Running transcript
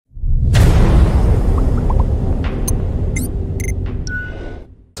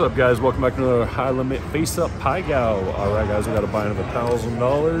What's up, guys? Welcome back to another high limit face up pie gow. All right, guys, we got to buy another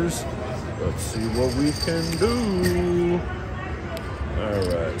 $1,000. Let's see what we can do. All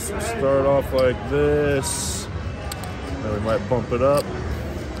right, so start off like this. Then we might bump it up.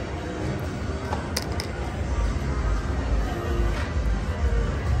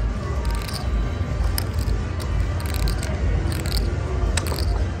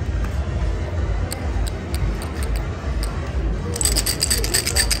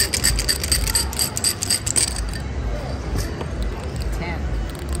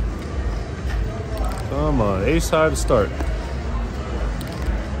 Come on, ace high to start.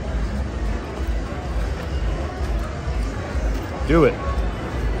 Do it.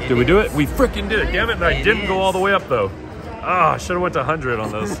 Did we do it? We freaking did it. Damn it, and I didn't go all the way up though. Ah, I should have went to 100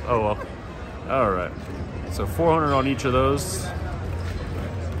 on those. Oh well. All right. So 400 on each of those.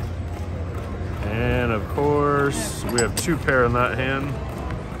 And of course, we have 2 pair in that hand.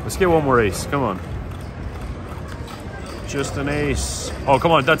 Let's get one more ace. Come on. Just an ace. Oh,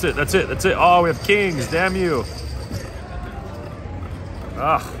 come on. That's it. That's it. That's it. Oh, we have kings. Damn you.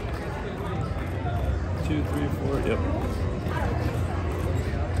 Ah. 2, 3, 4. Yep.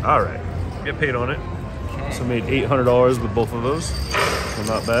 All right. Get paid on it. Okay. So made $800 with both of those. So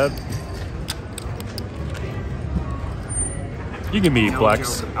not bad. You give me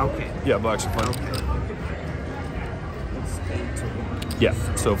blacks. Okay. Yeah, blacks are fine. Okay. Yeah.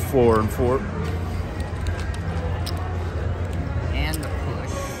 So 4 and 4.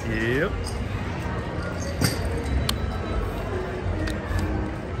 Yep.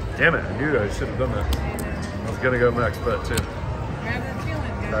 Damn it, I knew I should have done that. I was gonna go max bet too.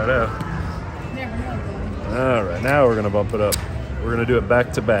 I know. Alright, now we're gonna bump it up. We're gonna do it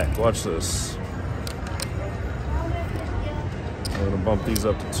back to back. Watch this. We're gonna bump these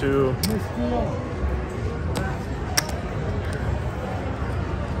up to 2.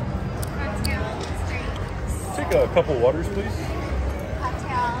 Take a couple waters, please.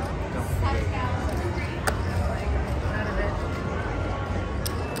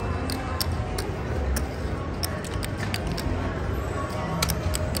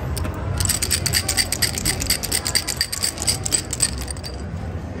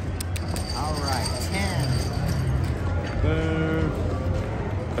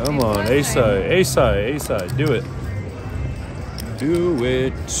 Come on, ace high, ace high, ace high. Do it. Do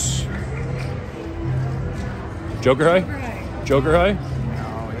it. Joker high? Joker high?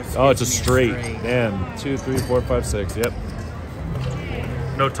 No, oh, it's a straight. Damn. 2, 3, 4, 5, 6. Yep.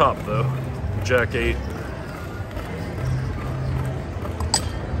 No top though. Jack 8. I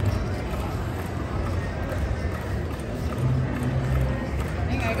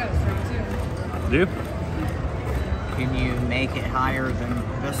think I got a straight too. Do you? Can you make it higher than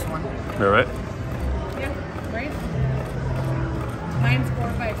this one? All right. Yeah, right? Mine's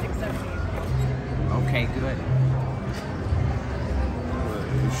 4, 5, 6, 7, 8. Okay, good.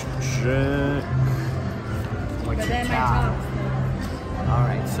 Jack. What's But your then top? my tops. All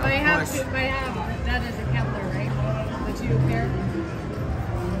right, so But I have push. that is a Kepler, right? The 2 pair?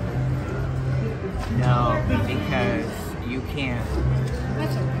 No, because you can't.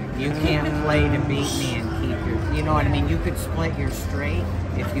 That's okay. You can't play to beat me and keep your. You know what I mean? You could split your straight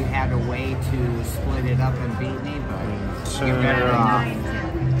if you had a way to split it up and beat me, but you're better off.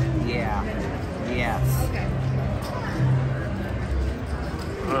 Yeah. Yes. Okay.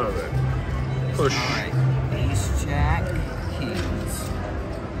 All right. Push. All right. Ace, Jack, kings.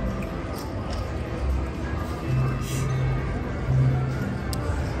 Push.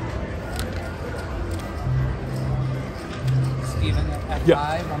 Steven, at Yeah.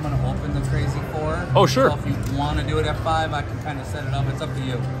 5, I'm going to open the Crazy 4. Oh, sure. So if you want to do it at 5, I can kind of set it up. It's up to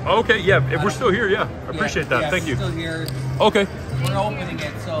you. Okay, yeah, if we're still here, yeah. I appreciate that. Yeah, Thank you. Still here. Okay. We're opening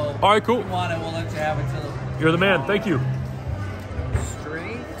it, so All right, cool. if you want it, we'll let you have it till. You're the man. Thank you.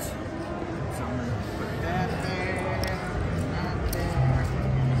 Straight. So I'm gonna put that there, that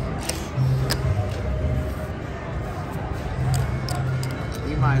there.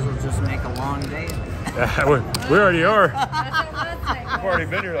 You might as well just make a long day. We already are. That's what that's like. I've already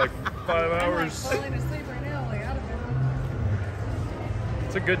been here like 5 I'm like hours. falling asleep right now, like out of it.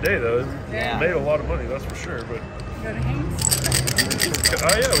 It's a good day though. Yeah. Made a lot of money, that's for sure. But Go to Hanks.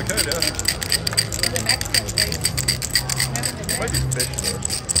 oh yeah, we could. Yeah. The Mexican place. We haven't been Might be there. fish though.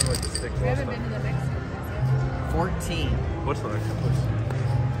 I like the steak We last haven't been time. to the Mexican place 14. What's the next place?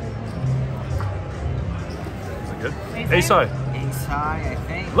 Is it good? Ace Ace high. Ace high, I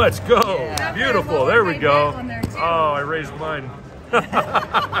think. Let's go. Yeah. Beautiful. There we go. On there too. Oh, I raised mine.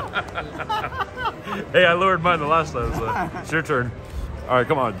 Hey, I lowered mine the last time, so it's your turn. All right,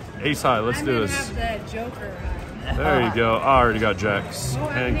 come on. Ace high. Let's do this. I'm gonna have the Joker high. There you go. I already got jacks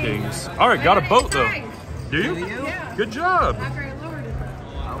and kings. All right, got a boat though. Do you? Yeah. Good job. After I lowered it.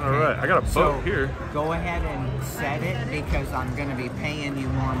 Okay. All right, I got a boat here. Go ahead and set it because I'm going to be paying you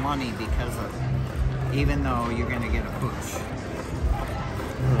more money because of, even though you're going to get a push.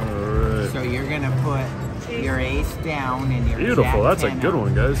 All right. So you're going to put your ace down and your Beautiful. jack That's a 10 good up.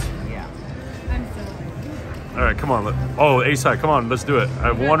 one, guys. Yeah. I'm so All right, come on. Oh, ace high. Come on, let's do it. I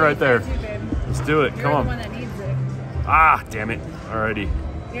have one right there. Let's do it. You're Come the on. one that needs it. Ah, damn it. Alrighty.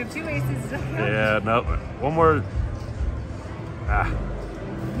 You have 2 aces. Yeah, no. One more. Ah,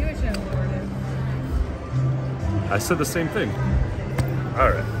 You should have lowered it. I said the same thing. All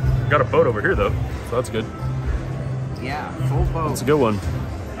right. Got a boat over here, though, so that's good. Yeah, full boat. That's a good one.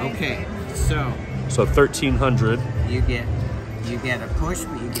 Okay, so So 1,300. you get a push,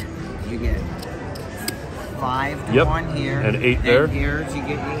 but you get 5 to Yep. 1 here. And 8 there. And here's you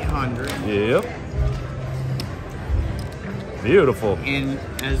get 800. Yep. Beautiful. And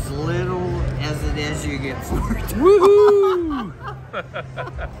as little as it is, you get 4. Woohoo!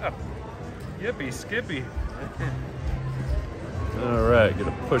 Yippee skippy. All right, get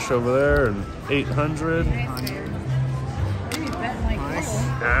a push over there and 800. Nice, babe. Maybe betting like Nice. full.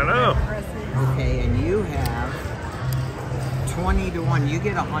 I know. Okay, and you have 20 to 1. You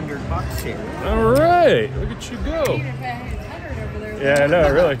get $100 here. All right, look at you Even go. if I had 100 over there. Yeah, I know,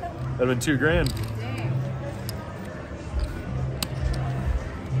 really. That'd have been $2,000. Dang.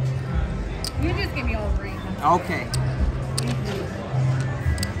 You just give me all green. Okay.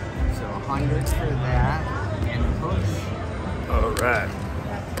 So 100 for that and push. All right.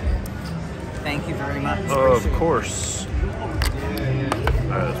 Thank you very much. Of Appreciate it. course.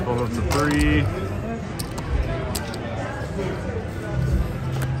 All right, let's pull up to 3.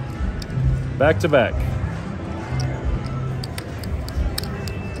 Back to back.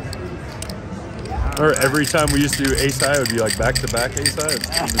 Or every time we used to do ace high, it would be like back to back ace high.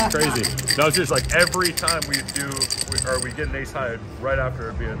 It's crazy. No, it's just like every time we get an ace high, right after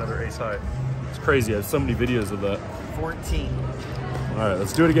it'd be another ace high. It's crazy. I have so many videos of that. 14. All right,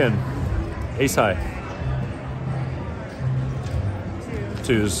 let's do it again. Ace high.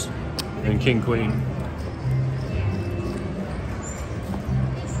 2s and king queen.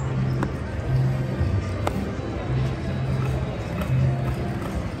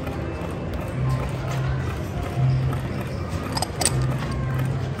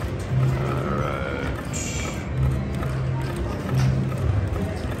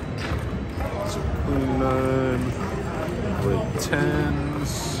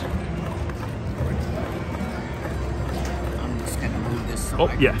 I'm just going to move this so Oh,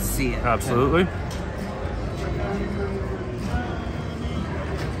 I can yeah, see it. absolutely.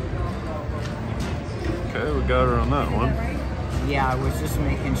 Okay, we got her on that one. Yeah, I was just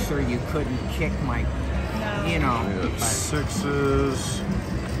making sure you couldn't kick my, you know. We got but- 6s.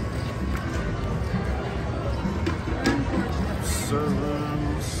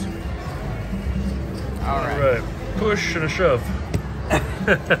 7s. All All right. right, push and a shove. That's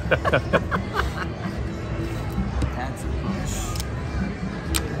a push.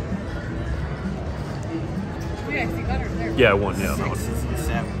 We actually got her there. Yeah, one, yeah, that one. 6s and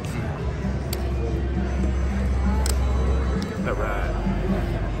 7s. Yeah. All right.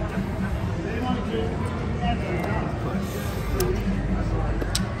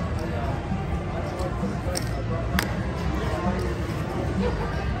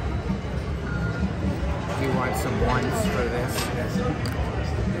 Do you want some 1s for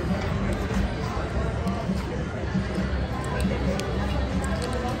this?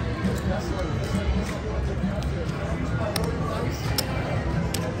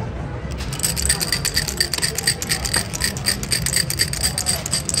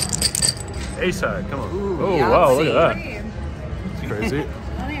 Ace high, come on. Ooh, Oh, wow, look at that. Green. It's crazy. I don't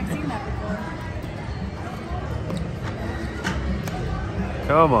think I've seen that before.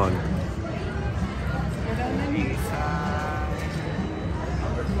 Come on. We're done then? Ace high.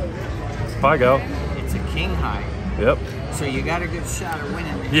 Pie gal. It's a king high. Yep. So you got a good shot of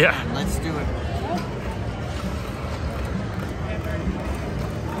winning this. Yeah. hand. Let's do it.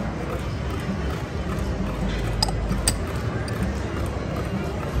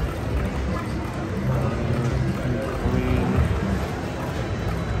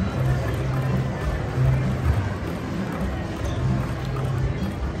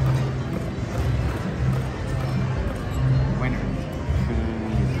 Winner.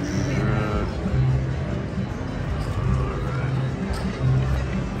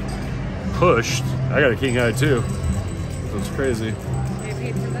 Pushed. I got a king high too. That's crazy. They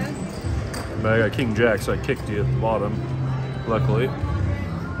paid for that? But I got king jack, so I kicked you at the bottom. Luckily.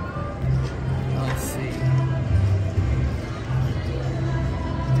 Let's see.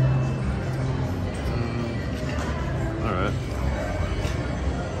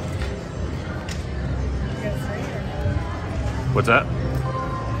 What's that?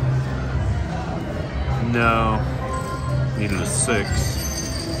 No. Needed a 6.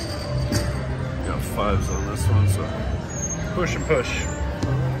 Got 5s on this one, so push and push.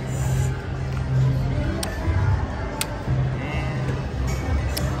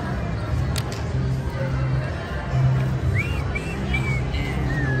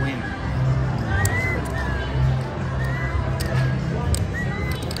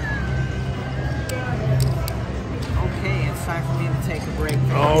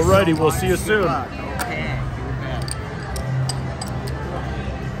 Alrighty, we'll see you soon. Okay, you bet.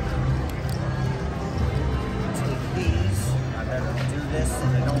 Take these. I better do this so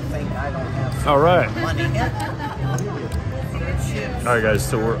they don't think I don't have money yet. Alright guys,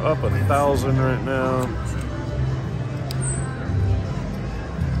 so we're up 1,000 right now.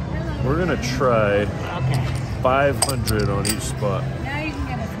 We're gonna try 500 on each spot. Now you can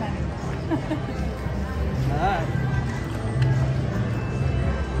get us money. Alright.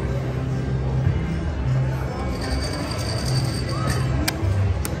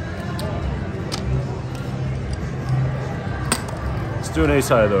 Let's do an ace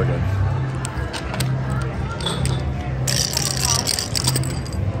high though again.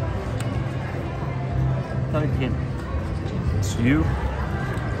 It's you.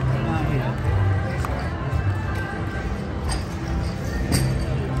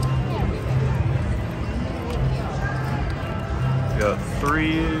 Got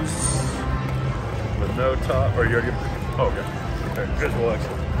 3s with no top. Or you already? Oh, okay. Okay, good relax.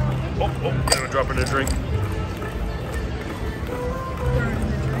 Oh, I'm dropping a drink.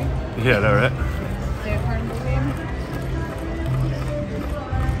 Yeah, that right.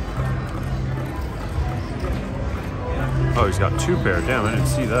 Oh, he's got 2 pair. Damn, I didn't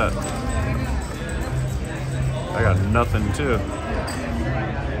see that. I got nothing too.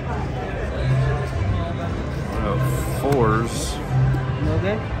 Oh, 4s. No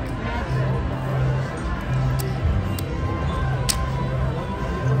good?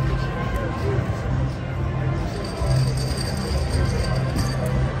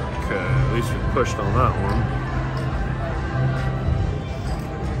 At least we pushed on that one.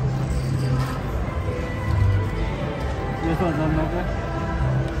 This one's on no good?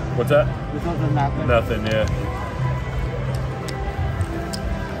 What's that? This one's on nothing? Nothing, yeah.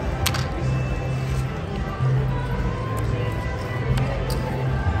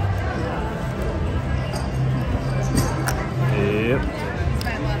 Yep.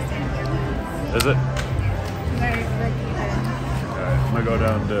 Is it? I'm gonna go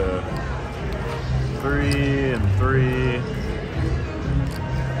down to 3 and 3.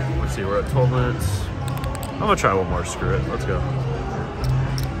 Let's see, we're at 12 minutes. I'm gonna try one more. Screw it. Let's go.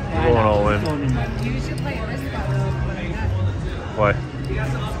 We're going all in. You should play a wrist spot. Why?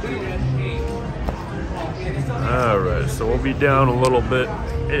 Alright, so we'll be down a little bit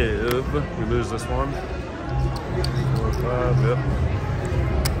if we lose this one. 4, 5, yep.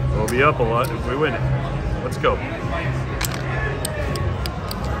 We'll be up a lot if we win it. Let's go.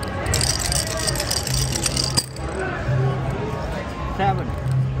 Seven.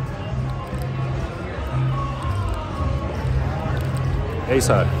 Ace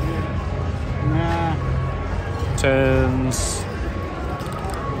high. Nah. 10s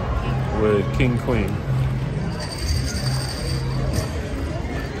with king queen.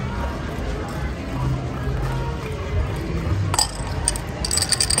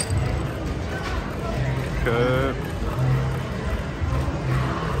 Okay.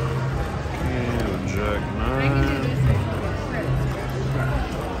 And jack 9.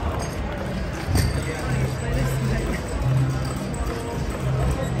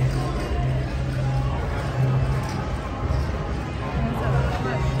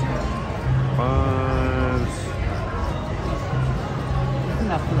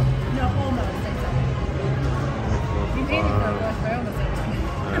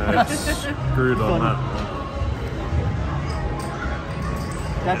 Screwed on that one.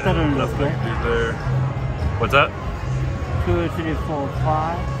 That doesn't look good. There. What's that? 2, 3, 4,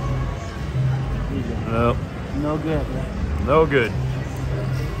 5. Nope. No good. No good.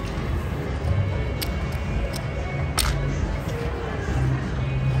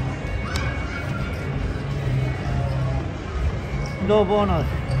 No bonus.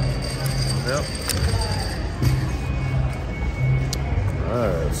 Yep.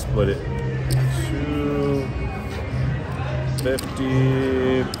 Alright, split it. 2,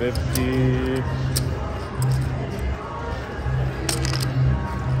 50, 50.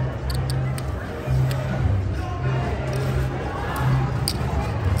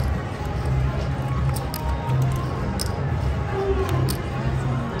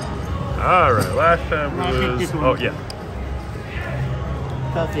 Alright, last time was... Oh, yeah.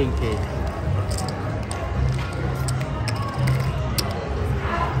 Just in case.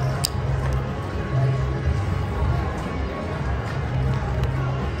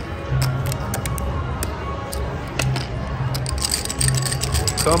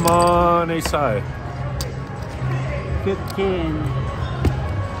 Come on, ace high. 15.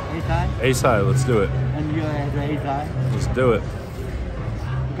 Ace high? Ace high, let's do it. And you have the ace high? Let's do it.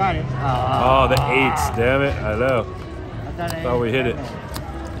 Got it. Oh, the eights, damn it. I know. I Thought we hit it.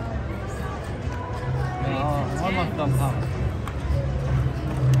 Oh, almost somehow.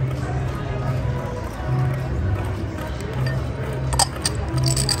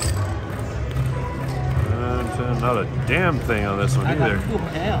 Not a damn thing on this one I either. got 2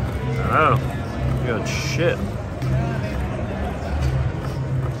 pair. I know. You got shit.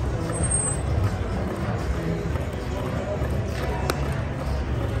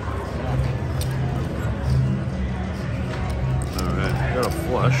 Alright, got a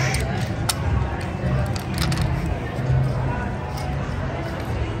flush.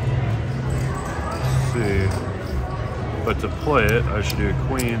 Let's see. But to play it, I should do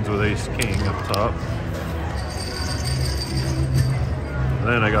queens with ace king up top. And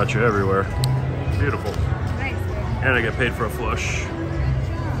then I got you everywhere. Beautiful. Nice. And I get paid for a flush.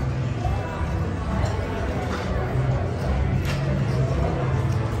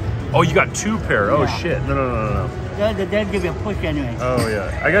 Oh, you got 2 pair. Oh, Yeah. shit. No. They'll give you a push anyway. Oh,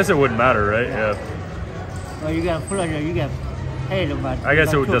 yeah. I guess it wouldn't matter, right? Yeah. Well, you got a flush, you get paid about. I guess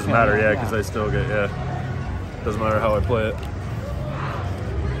it about 2 doesn't pair, matter, yeah, because I still get, yeah. Doesn't matter how I play it.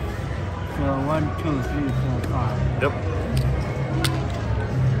 So 1, 2, 3, 4, 5. Yep.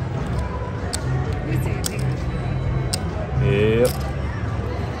 Yep.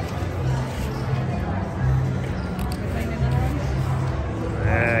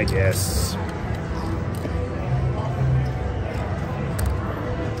 I guess.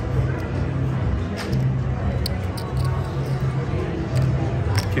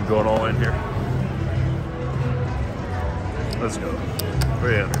 Keep going all in here. Let's go.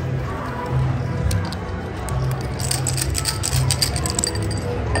 300.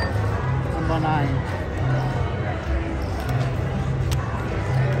 Number 9.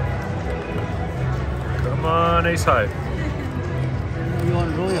 Come on, ace high. You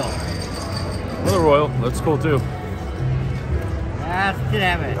want royal? Another royal. That's cool too. Ah, still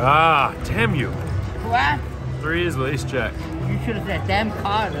have it. Ah, damn you. What? 3s with ace jack. You should have said damn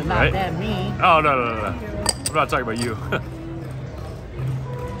card and not Right? damn me. Oh, no. I'm not talking about you.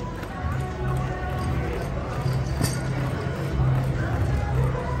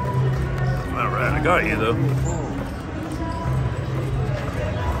 All right, I got you though.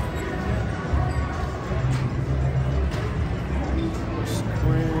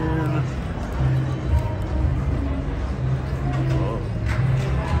 Queen. Oh.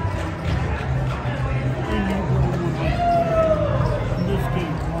 This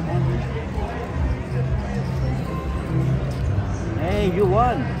game, 100. Hey, you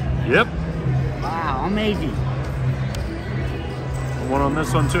won. Yep. Wow, amazing. One on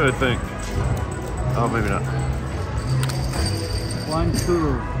this one too, I think. Oh, maybe not. 1, 2, 3,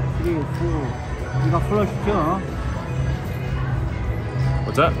 4. You got flush too, huh?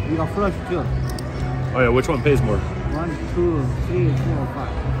 What's that? You got flush too. Oh yeah, which one pays more? 1, 2, 3, 4,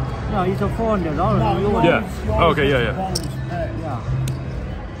 5. No, it's a $400. You won. Yeah. Oh, okay, yeah. Yeah.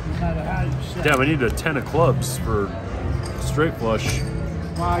 Damn, I need a 10 of clubs for straight flush.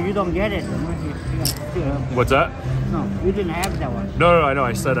 Well, you don't get it. What's that? No, you didn't have that one. No, I know.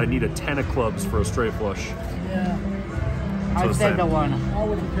 I said I need a 10 of clubs for a straight flush. Yeah. So I the said same. the one. I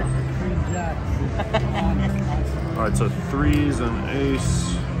would have picked the queen jack. All right, so 3s and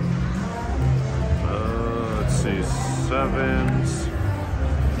ace. Let's see, 7s.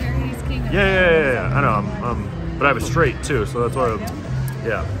 He's king of Yeah. I know. But I have a straight too, so that's why.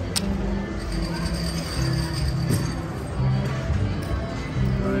 Yeah.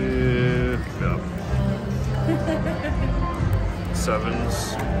 Yeah.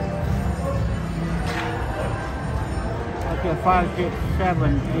 7s. Okay, 5, 6,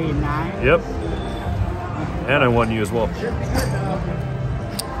 7, 8, 9. Yep. And I won you as well. That's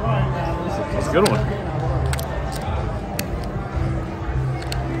a good one.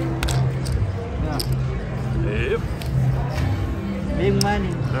 Yeah. Yep. Big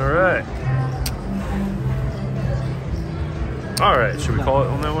money. All right. All right. Should we call it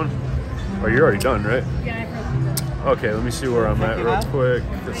on that one? Oh, you're already done, right? Yeah, I broke them. Okay, let me see where I'm at real quick.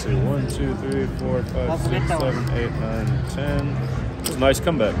 Let's see, 1, 2, 3, 4, 5, 6, 7, 8, 9, 10. Nice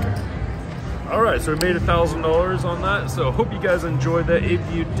comeback. All right, so we made $1,000 on that. So hope you guys enjoyed that. If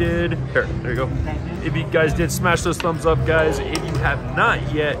you did, here, there you go. If you guys did, smash those thumbs up, guys. If you have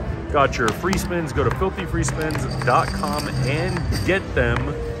not yet got your free spins, go to filthyfreespins.com and get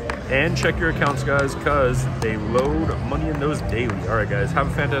them. And check your accounts, guys, because they load money in those daily. All right, guys, have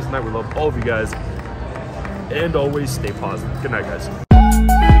a fantastic night. We love all of you guys. And always stay positive. Good night, guys.